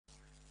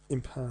In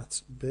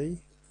part B,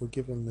 we're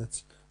given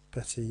that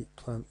Betty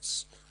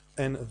plants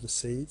n of the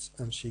seeds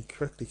and she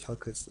correctly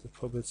calculates that the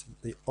probability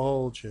that they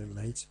all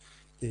germinate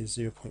is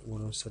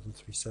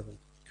 0.10737.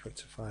 Correct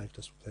to 5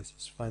 decimal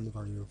places. Find the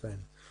value of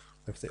n.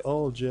 If they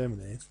all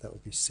germinate, that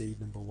would be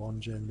seed number 1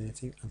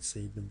 germinating and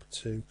seed number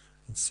 2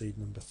 and seed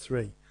number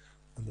 3.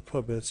 And the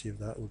probability of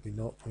that would be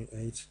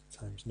 0.8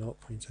 times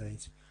 0.8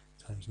 times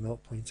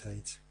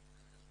 0.8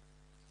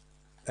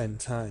 n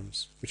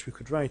times, which we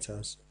could write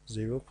as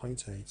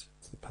 0.8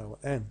 to the power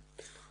n.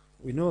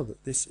 We know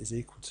that this is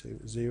equal to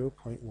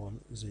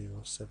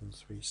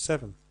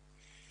 0.10737.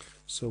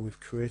 So we've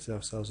created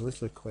ourselves a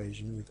little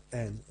equation with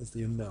n as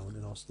the unknown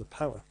and also the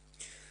power.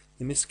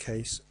 In this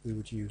case, we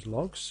would use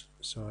logs,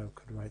 so I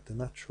could write the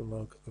natural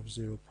log of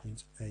 0.8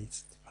 to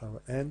the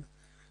power n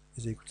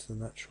is equal to the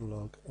natural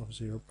log of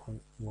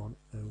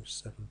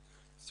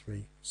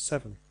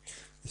 0.10737.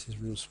 This is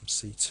rules from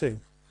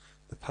C2.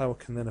 The power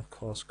can then of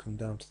course come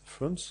down to the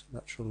front.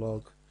 Natural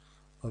log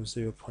of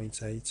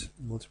 0.8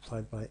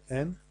 multiplied by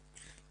n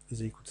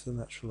is equal to the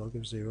natural log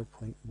of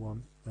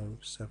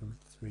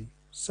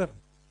 0.10737.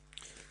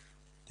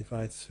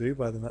 Divide through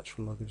by the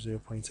natural log of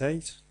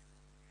 0.8,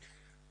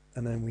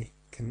 and then we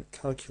can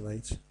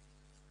calculate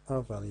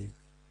our value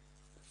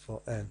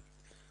for n,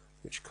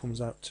 which comes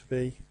out to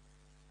be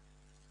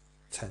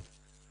 10.